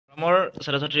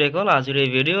ছাত্ৰ-ছাত্ৰীসকল আজিৰ এই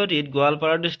ভিডিঅ'টিত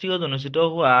গোৱালপাৰা ডিষ্ট্ৰিক্টত অনুষ্ঠিত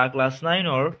হোৱা ক্লাছ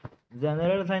 9ৰ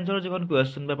জেনেৰেল সায়েন্সৰ যিখন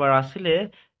কুৱেশ্যন পেপাৰ আছিলে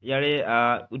ইয়াৰে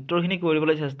উত্তৰখিনি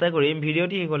কৰিবলৈ চেষ্টা কৰিম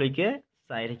ভিডিঅ'টি শেষলৈকে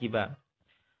চাই থাকিবা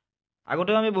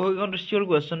আগতে আমি বহুকেইখন ডিষ্ট্ৰিক্টৰ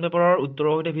কুৱেশ্যন পেপাৰৰ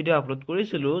উত্তৰৰ সৈতে ভিডিঅ' আপলোড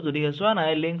কৰিছিলোঁ যদি চোৱা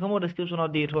নাই লিংকসমূহ ডেছক্ৰিপশ্যনত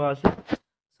দি থোৱা আছে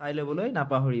চাই ল'বলৈ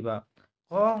নাপাহৰিবা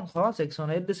ক অংশ সেকশ্যন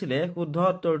 8 দিছিলে শুদ্ধ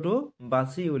উত্তৰটো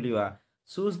বাছি উলিওৱা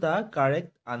চুজ দা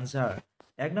কাৰেক্ট আনসাৰ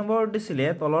এক নম্বৰ দিছিলে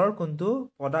তলৰ কোনটো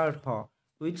পদাৰ্থ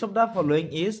which of the following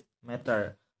is matter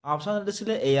option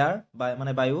দিছিলে এয়াৰ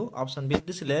মানে বায়ু অপচন বি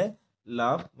দিছিলে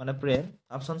লাভ মানে প্ৰেম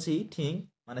অপচন সি থিংক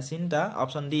মানে চিন্তা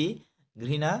অপচন ডি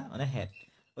ঘৃণা মানে হেট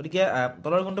গতিকে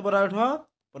তলৰ কোনটো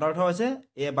পদাৰ্থ হৈছে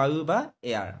বায়ু বা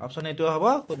এয়াৰ অপচন এটো হ'ব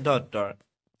শুদ্ধ উত্তৰ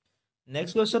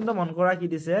নেক্সট কোৱেশ্চনটো মন কৰা কি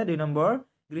দিছে 2 নম্বৰ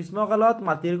গ্ৰীষ্মকালত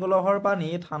মাটিৰ কলহৰ পানী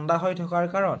ঠাণ্ডা হৈ থকাৰ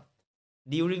কাৰণ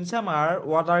during summer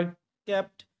water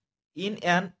kept in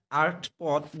an earth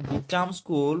pot becomes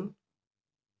cool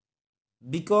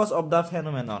because of the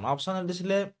phenomenon option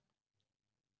দিছিলে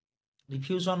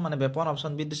diffusion মানে বেপন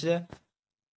option b দিছিলে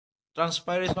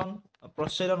transpiration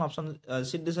procession option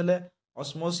c দিছিলে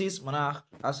osmosis মানে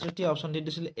আশ্ৰিতি option d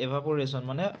দিছিলে evaporation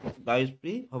মানে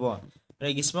বাষ্পী হ'ব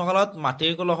গ্ৰীষ্মকালত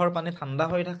মাটিৰ কলহৰ পানী ঠাণ্ডা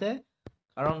হৈ থাকে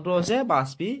কাৰণটো হৈছে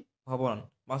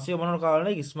বাষ্পীভৱনৰ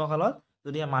কাৰণে গ্ৰীষ্মকালত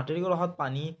যদি মাটিৰ কলহত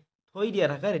পানী থৈ দিয়া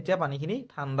থাকে তেতিয়া পানীখিনি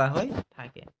ঠাণ্ডা হৈ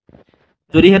থাকে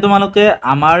যদি হে তোমালোকে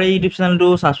আমাৰ এই ইউটিউব চেনেলটো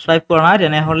সাবস্ক্ৰাইব কৰা নাই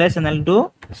তেনেহলে চেনেলটো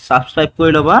সাবস্ক্ৰাইব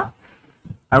কৰি লবা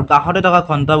আৰু কাষতে থকা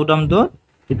ঘণ্টা বুটামটো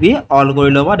টিপি অল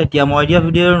কৰি লবা তেতিয়া মই দিয়া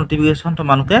ভিডিঅ'ৰ নটিফিকেশন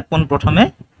তোমালোকে কোন প্ৰথমে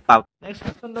পাব নেক্সট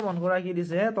কোৱেশ্চনটো মন কৰা কি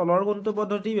দিছে তলৰ কোনটো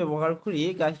পদ্ধতি ব্যৱহাৰ কৰি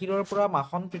গাখীৰৰ পৰা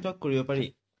মাখন পৃথক কৰিব পাৰি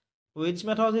which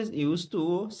method is used to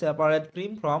separate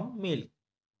cream from milk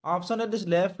option A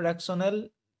দিছিলে fractional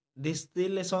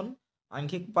distillation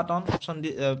আংশিক পাতন অপচন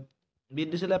বি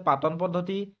দিছিলে পাতন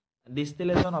পদ্ধতি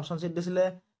distillation অপচন সি দিছিলে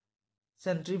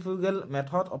centrifugal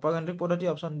method অপকেন্দ্ৰিক পদ্ধতি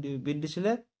অপচন বি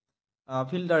দিছিলে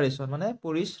ফিল্টাৰেশন মানে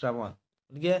পৰিশ্ৰাবণ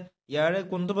গতিকে ইয়াৰে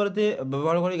কোনটো পদ্ধতি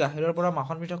ব্যৱহাৰ কৰি গাখীৰৰ পৰা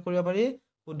মাখন পৃথক কৰিব পাৰি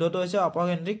শুদ্ধটো হৈছে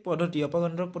অপকেন্দ্ৰিক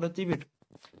পদ্ধতি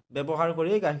ব্যৱহাৰ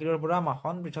কৰি গাখীৰৰ পৰা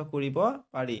মাখন পৃথক কৰিব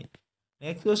পাৰি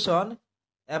নেক্সট কোৱেশ্চন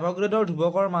এভোগাড্ৰোৰ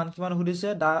ধ্ৰুৱকৰ মান কিমান সুধিছে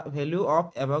দা value of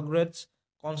এভোগাড্ৰোছ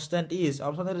constant is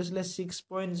option এ দিছিলে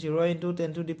 6.0 into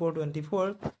 10 to the power 24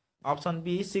 option B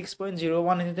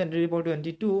 6.01 into 10 to the power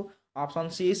 22 option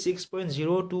C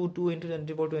 6.022 into 10 to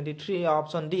the power 23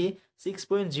 option D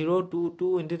 6.022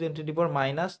 into 10 to the power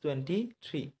minus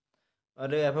 23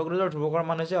 আৰু এভোগাড্ৰোৰ ধ্ৰুৱকৰ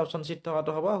মান হৈছে অপচন সি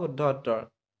থকাটো হ'ব শুদ্ধ উত্তৰ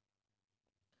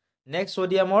নেক্সট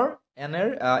সোডিয়ামৰ এনাৰ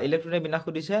ইলেক্ট্ৰনিক বিন্যাস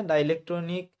সুধিছে দা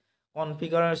ইলেক্ট্ৰনিক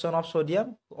কনফিগাৰেশন অফ সোডিয়াম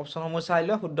অপচনসমূহ চাই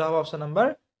লও শুদ্ধ হ'ব অপচন নম্বৰ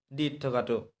ডি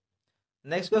থকাটো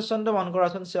নেক্সট কোৱেশ্চনটো মন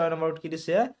কৰাচোন 6 নম্বৰত কি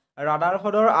দিছে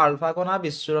ৰাদাৰফৰ্ডৰ আলফা কণা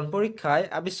বিচ্ছুৰণ পৰীক্ষাই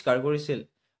আৱিষ্কাৰ কৰিছিল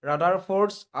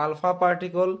ৰাদাৰফৰ্ডছ ULFA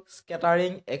particle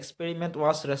scattering experiment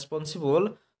was ৰেসপন্সিবল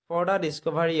for the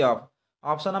ডিসকভাৰী of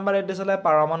option number এ দিছিলে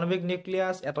পাৰমাণৱিক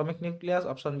nucleus atomic nucleus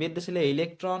option B দিছিলে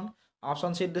ইলেক্ট্ৰন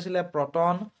অপচন সি দিছিলে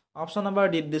প্ৰটন অপচন নম্বৰ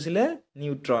ডি দিছিলে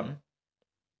নিউট্ৰন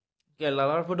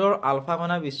ৰাদাৰফৰ্ডৰ আলফা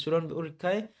কণা বিচ্ছুৰণ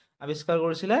পৰীক্ষাই আৱিষ্কাৰ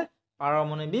কৰিছিলে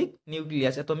পাৰমাণৱিক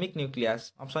নিউক্লিয়াছ এটমিক নিউক্লিয়াছ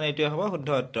অপচন এটোৱে হ'ব শুদ্ধ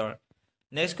উত্তৰ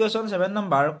নেক্সট কোৱেশ্চন 7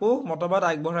 নম্বৰ কোক মতবাদ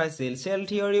আগবঢ়াইছিল সেল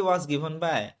থিওৰি ওয়াজ গিভন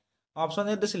বাই অপচন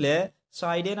এ দিছিলে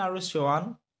সাইডেন আৰু শোৱান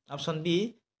অপচন বি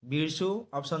বিৰছু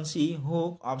অপচন সি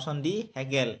হুক অপচন ডি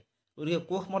হেগেল গতিকে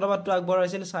কোক মতবাদটো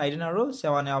আগবঢ়াইছিল সাইডেন আৰু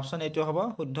শোৱানে অপচন এটোৱে হ'ব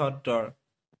শুদ্ধ উত্তৰ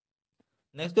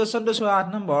নেক্সট কোৱেশ্চনটো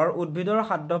 8 নম্বৰ উদ্ভিদৰ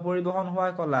খাদ্য পৰিবহন হোৱা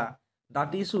কলা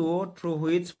that is through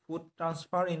which food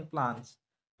transfer in plants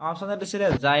option এ দিছিলে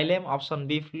xylem option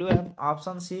B phloem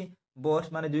option সি both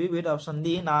মানে দুইবিধ option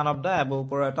D none of the above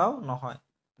পৰা এটাও নহয়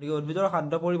গতিকে উদ্ভিদৰ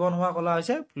খাদ্য পৰিবহন হোৱা কলা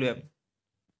হৈছে ফ্লুয়েম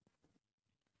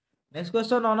নেক্সট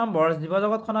কোৱেশ্চন 9 নম্বৰ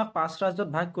জীৱজগতখনক 5 ৰাজ্যত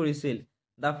ভাগ কৰিছিল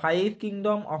the five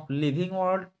kingdom of living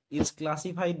world is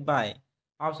classified by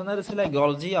option এ দিছিলে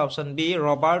Golgi option B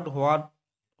Robert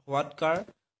হোৱাটকাৰ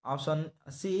option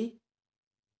সি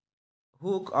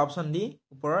হুক অপচন ডি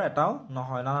ওপৰৰ এটাও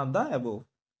নহয় none of the above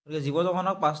গতিকে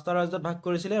জীৱজগতখনক 5টা ৰাজ্যত ভাগ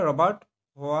কৰিছিলে ৰবাৰ্ট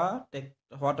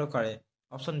হোৱাটকাৰে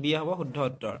অপচন বি হ'ব শুদ্ধ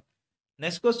উত্তৰ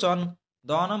নেক্সট কোৱেশ্চন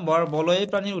 10 নম্বৰ বলয়ী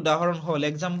প্ৰাণীৰ উদাহৰণ হ'ল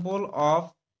example of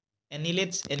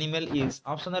এনিলেটছ animal is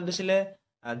option এ দিছিলে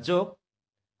জোক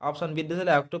অপচন বি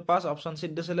দিছিলে অক্টোপাছ অপচন সি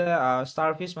দিছিলে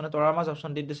ষ্টাৰফিছ মানে তৰা মাছ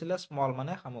অপচন ডি দিছিলে স্মল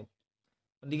মানে শামুক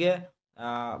গতিকে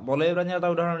বলয়ী প্ৰাণীৰ এটা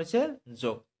উদাহৰণ হৈছে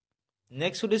জোক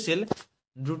নেক্সট সুধিছিল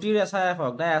দ্ৰুতিৰ এছআই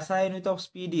একক দা SI unit of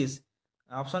speed is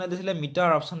option এ দিছিলে metre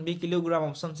option B kilogram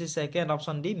option সি second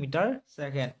option D metre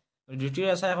second দ্ৰুতিৰ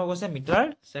SI একক হৈছে মিটাৰ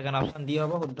সেকেন্ড অপচন ডি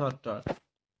হ'ব শুদ্ধ উত্তৰ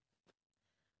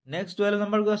নেক্সট 12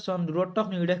 নম্বৰ কোৱেশ্চন দূৰত্বক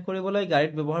নিৰ্দেশ কৰিবলৈ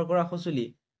গাড়ীত ব্যৱহাৰ কৰা সঁজুলি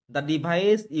the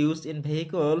device used in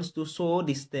vehicles to show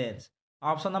distance.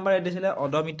 Option number এ দিছিলে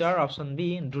অডোমিটাৰ, অপশ্যন বি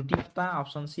দ্ৰুতিতা,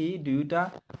 অপশ্যন চি দুয়োটা,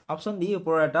 অপশ্যন ডি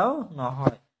ওপৰৰ এটাও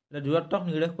নহয়। দূৰত্বক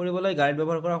নিৰ্দেশ কৰিবলৈ গাড়ীত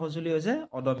ব্যৱহাৰ কৰা সঁজুলি হৈছে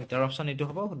অডোমিটাৰ। অপশ্যন এইটো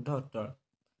হ'ব শুদ্ধ উত্তৰ।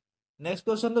 নেক্সট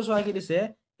কুৱেশ্যনটো চোৱা কি দিছে,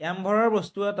 এম ভৰৰ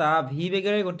বস্তু এটা ভি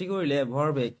বেগেৰে গতি কৰিলে ভৰ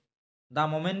বেগ, the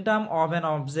momentum of an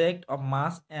object of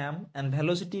mass M and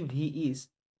velocity V is,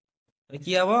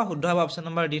 কি হ'ব শুদ্ধ হ'ব অপশ্যন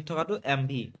নম্বৰ ডি থকাটো এম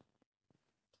ভি।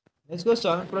 নেক্সট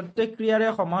কুৱেশ্যন, প্ৰত্যেক ক্ৰিয়াৰে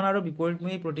সমান আৰু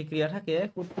বিপৰীতমুখী প্ৰতিক্ৰিয়া থাকে,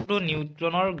 কোনটো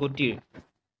নিউটনৰ গতিৰ?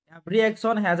 Every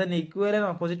action has N equal and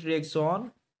opposite reaction,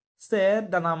 set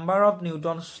the number of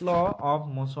Newton's law of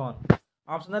motion.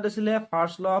 Option A দিছিলে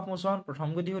ফাৰ্ষ্ট ল অফ মোশ্যন প্ৰথম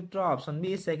গতিসূত্ৰ, option B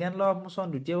second law of motion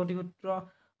দ্বিতীয় গতিসূত্ৰ,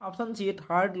 option C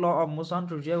third law of motion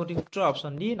তৃতীয় গতিসূত্ৰ,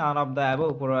 option D none of the এব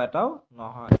ওপৰৰ এটাও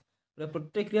নহয়।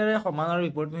 প্ৰত্যেক ক্ৰিয়াৰে সমান আৰু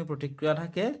বিপৰীতমুখী প্ৰতিক্ৰিয়া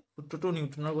থাকে, সূত্ৰটো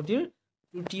নিউটনৰ গতিৰ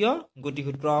তৃতীয়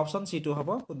গতিসূত্ৰ। অপশ্যন চিটো হ'ব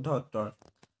শুদ্ধ উত্তৰ।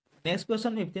 নেক্সট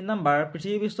কুৱেশ্যন 15 নম্বৰ,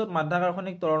 পৃথিৱী পৃষ্ঠত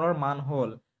মাধ্যাকৰ্ষণিক ত্বৰণৰ মান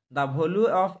হ'ল the value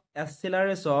of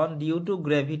এক্সিলাৰেশ্যন due to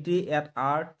gravity at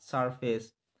earth surface.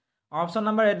 Option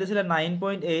number এ দিছিলে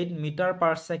 9.8 metre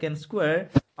per second square,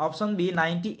 option B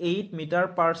 98 metre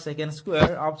per second square,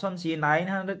 option C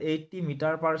 980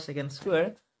 metre per second square,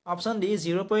 option D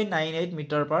 0.98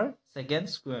 metre per second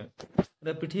square.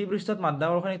 পৃথিৱী পৃষ্ঠত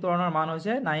মাধ্যাকৰ্ষণিক ত্বৰণৰ মান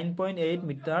হৈছে 9.8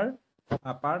 metre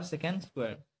per second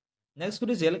square. Next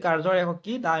সুধিছিল কাৰ্যৰ একক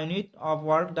কি? The unit of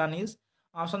work done is,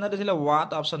 option A দিছিলে watt,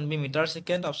 option B metre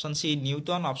second, option C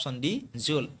Newton, option D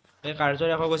জুল। কাৰ্যৰ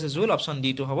একক হৈছে জুল, অপশ্যন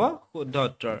ডিটো হ'ব শুদ্ধ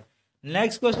উত্তৰ।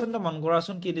 নেক্সট কুৱেশ্যনটো মন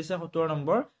কৰাচোন, কি দিছে 17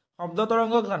 নম্বৰ, শব্দ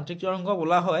তৰংগক যান্ত্ৰিক তৰংগ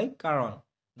বোলা হয় কাৰণ?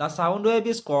 The sound wave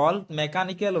is cold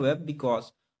mechanical wave because.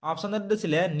 Option A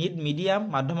দিছিলে নিড মিডিয়াম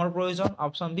মাধ্যমৰ প্ৰয়োজন,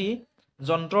 অপশ্যন বি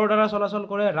যন্ত্ৰৰ দ্বাৰা চলাচল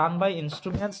কৰে ৰান বাই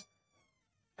ইনষ্ট্ৰুমেণ্টছ,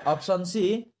 অপশ্যন চি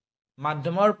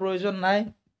মাধ্যমৰ প্ৰয়োজন নাই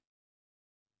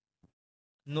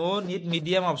নো নিড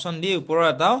মিডিয়াম, অপশ্যন ডি ওপৰৰ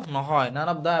এটাও নহয়, none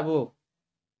of the above.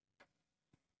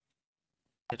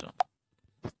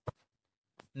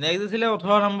 Next দিছিলে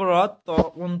 18 নম্বৰত,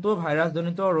 কোনটো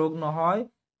ভাইৰাছজনিত ৰোগ নহয়?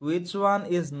 Which one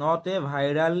is not a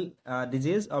viral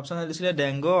disease. Option A দিছিলে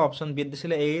ডেংগু, অপশ্যন বি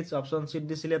দিছিলে এইডছ, অপশ্যন চি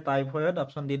দিছিলে টাইফয়েড,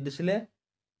 অপশ্যন ডি দিছিলে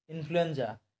ইনফ্লুৱেঞ্জা।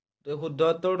 তো শুদ্ধ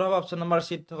উত্তৰটো হ'ব অপশ্যন নম্বৰ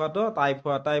চি থকাটো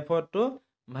টাইফয়েড। টাইফয়েডটো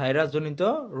ভাইৰাছজনিত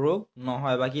ৰোগ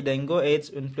নহয়, বাকী ডেংগু এইডছ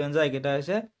ইনফ্লুৱেঞ্জা এইকেইটা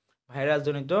হৈছে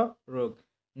ভাইৰাছজনিত ৰোগ।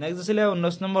 নেক্সট দিছিলে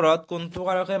 19 নম্বৰত, কোনটো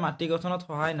কাৰকে মাটি গঠনত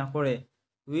সহায় নকৰে?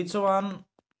 Which one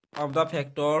of the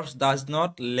factors does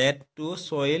not lead to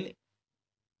soil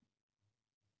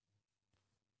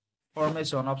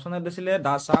formation। Option A দিছিলে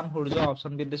দা সান সূৰ্য,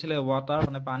 অপশ্যন বি দিছিলে ৱাটাৰ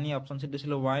মানে পানী, অপশ্যন চি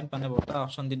দিছিলে ৱাইন মানে বতাহ,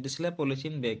 অপশ্যন ডি দিছিলে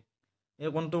পলিথিন বেগ। এই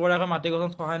কোনটো কৰে আকৌ মাটি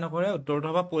গঠনত সহায় নকৰে? উত্তৰটো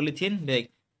হ'ব পলিথিন বেগ।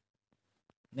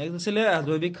 নেক্সট দিছিলে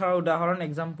জৈৱিক সাৰৰ উদাহৰণ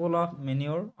এক্সাম্পল অফ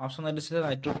মেনিউৰ। অপশ্যন এ দিছিলে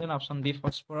nitrogen, option B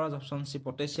phosphorus, option C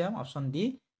potassium, option D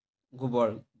গোবৰ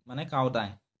মানে কাউ ডাং।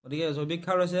 গতিকে জৈৱিক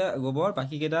সাৰ হৈছে গোবৰ,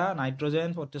 বাকীকেইটা নাইট্ৰজেন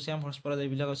পটেছিয়াম ফছফৰাছ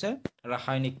এইবিলাক হৈছে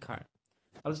ৰাসায়নিক সাৰ।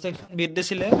 আৰু ছেকশ্যন বিত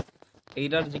দিছিলে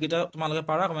এইকেইটাৰ যিকেইটা তোমালোকে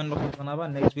পাৰা কমেণ্ট বক্সত জনাবা,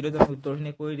 নেক্সট ভিডিঅ'ত আমি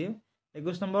উত্তৰখিনি কৰি দিম।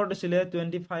 21 নম্বৰ দিছিলে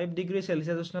 25 ডিগ্ৰী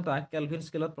চেলচিয়াছ উষ্ণতাক কেলভিন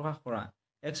স্কেলত প্ৰকাশ কৰা,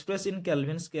 express in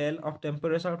kelvin scale of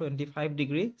temperature 25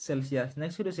 degree Celsius.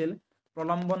 Next দিছিল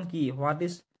প্ৰলম্বন কি? What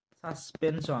is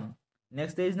suspension.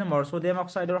 Next 23 number sodium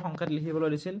অক্সাইডৰ সংকেত লিখিবলৈ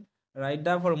দিছিল, right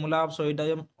the formula of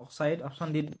sodium oxide. Option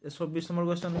D 24 number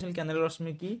question দিছিল কেনেল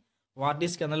ৰশ্মি কি? হোৱাট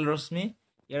ইজ কেনেল ৰশ্মি।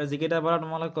 ইয়াৰ যিকেইটা পাৰা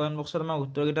তোমালোকে কমেণ্ট বক্সত আমাক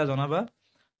উত্তৰকেইটা জনাবা।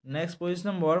 নেক্সট 25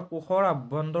 নম্বৰ কোষৰ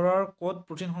আভ্যন্তৰৰ ক'ত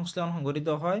প্ৰটিন সংশ্লেষণ সংঘটিত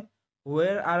হয়?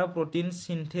 হুৱেৰ আৰু protein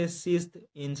চিনথেচিছড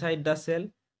inside the cell.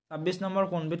 26 number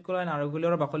কোনবিধ কলাই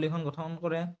নাৰকীয়ৰ বাকলিখন গঠন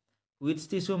কৰে? Which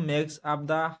tissue max up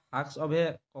the husk of A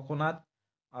coconut.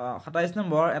 27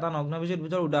 number এটা নগ্নবীজ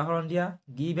উদ্ভিদৰ উদাহৰণ দিয়া,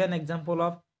 give an example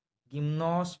of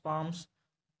গিমন'স্পাৰ্মছ।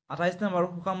 28 number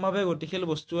সুষমভাৱে গতিশীল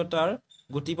বস্তু এটাৰ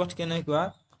গতিপথ কেনেকুৱা?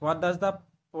 হোৱাট ডাজ দ্য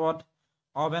পথ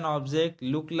of an object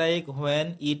look like when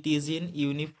it is in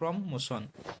uniform motion.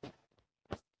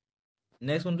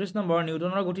 Next 29 number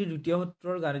নিউটনৰ গতিৰ দ্বিতীয়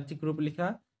সূত্ৰৰ গাণিতিক ৰূপ লিখা,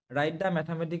 right the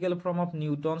মেথামেটিকেল form of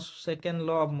Newton's second law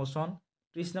of motion.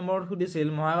 30 নম্বৰত সুধিছিল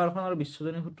মহাকৰ্ষণৰ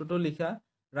বিশ্বজনীন সূত্ৰটো লিখা,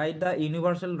 right the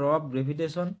universal law of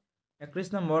gravitation. 31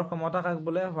 number ক্ষমতা কাক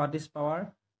বোলে? What is power.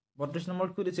 32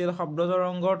 নম্বৰত সুধিছিল শব্দ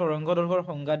তৰংগৰ তৰংগ দৈৰ্ঘ্যৰ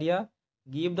সংজ্ঞা দিয়া,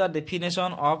 give the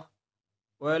definition of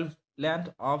ৱেভলেন্থ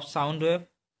of sound wave.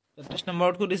 33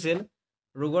 নম্বৰত সুধিছিল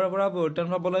ৰোগৰ পৰা পৰিত্ৰাণ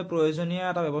পাবলৈ প্ৰয়োজনীয়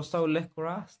এটা ব্যৱস্থা উল্লেখ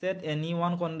কৰা, state any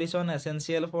one condition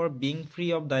essential for being free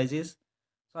of ডাইজিজ।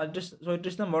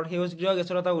 34 নম্বৰত সেউজগৃহ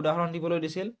গেছৰ এটা উদাহৰণ দিবলৈ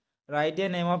দিছিল, right a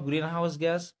name of green house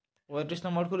gas. 35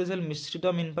 নম্বৰত সুধিছিল মিশ্ৰিত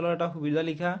মীনপালৰ এটা সুবিধা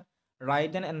লিখা,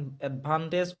 right N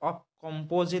advantage of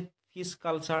composite fish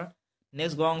culture.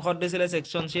 Next গ অংশত দিছিলে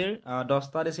ছেকশ্যন চিৰ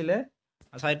 10টা দিছিলে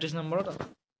 37 নম্বৰত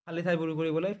খালি ঠাই পূৰণ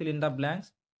কৰিবলৈ fill in the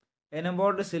blanks এই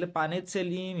নম্বৰত দিছিল পানীত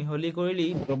চেলি মিহলি কৰিলে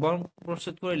দ্ৰৱণ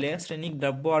প্ৰস্তুত কৰিলে শ্ৰেণীক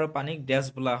দ্ৰব্য আৰু পানীক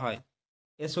ড্যাশ বোলা হয়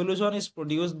A solution is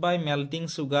produced by melting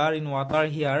sugar in water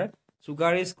here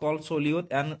sugar is called solute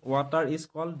and water is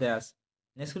called dash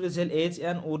next দিছিল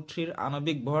HNO3 ৰ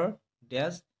আণবিক ভৰ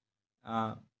ড্যাশ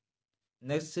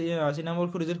নেক্সট সি নম্বৰ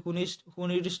খুদিছিল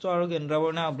সুনিৰ্দিষ্ট আৰু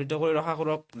কেন্দ্ৰবৰ্ণে আবৃত কৰি ৰখা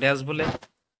কৰক ড্যাশ বোলে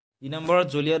ই নম্বৰত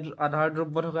জলীয় আধাৰ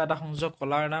দ্ৰব্য থকা এটা সংযোগ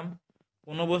কলাৰ নাম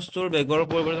কোনো বস্তুৰ বেগৰ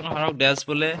পৰিৱৰ্তন হাৰক ড্যাশ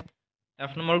বোলে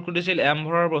এফ নম্বৰ খুদিছিল এম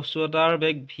ভৰৰ বস্তু এটাৰ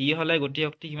বেগ ভি হলে গতি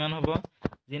শক্তি কিমান হ'ব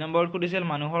জি নম্বৰত খুদিছিল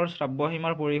মানুহৰ শ্ৰাব্য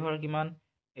সীমাৰ পৰিসৰ কিমান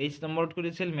এইচ নম্বৰত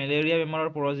খুদিছিল মেলেৰিয়া বেমাৰৰ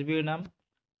পৰজীৱীৰ নাম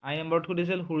আই নম্বৰত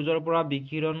খুদিছিল সূৰ্যৰ পৰা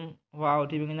বিকিৰণ হোৱা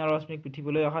অতিবেঙুনীয়া ৰশ্মিক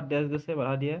পৃথিৱীলৈ অহা ড্যাশ গেছে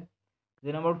বাধা দিয়ে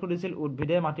যে নম্বৰত খুদিছিল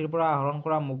উদ্ভিদে মাটিৰ পৰা আহৰণ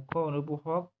কৰা মুখ্য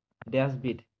অনুপোষক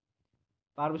ড্যাশবিধ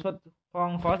তাৰপিছত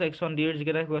অংশ সেকশন ডিৰ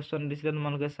যিকেইটা কুৱেশ্যন দিছিলে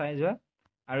তোমালোকে চাই যোৱা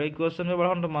আৰু এই কুৱেশ্যন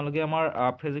পেপাৰখন তোমালোকে আমাৰ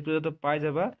ফেচবুকত পাই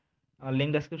যাবা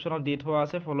লিংক ডেছক্ৰিপশ্যনত দি থোৱা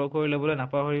আছে ফলো কৰি ল'বলৈ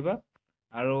নাপাহৰিবা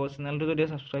আৰু চেনেলটো যদি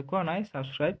ছাবস্ক্ৰাইব কৰা নাই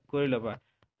ছাবস্ক্ৰাইব কৰি ল'বা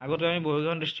আগতে আমি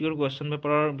বহুকেইখন ডিষ্ট্ৰিক্টৰ কুৱেশ্যন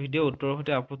পেপাৰৰ ভিডিঅ' উত্তৰৰ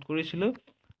সৈতে আপলোড কৰিছিলোঁ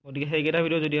গতিকে সেইকেইটা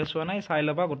ভিডিঅ' যদি চোৱা নাই চাই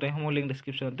ল'বা গোটেইসমূহ লিংক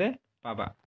ডেছক্ৰিপশ্যনতে পাবা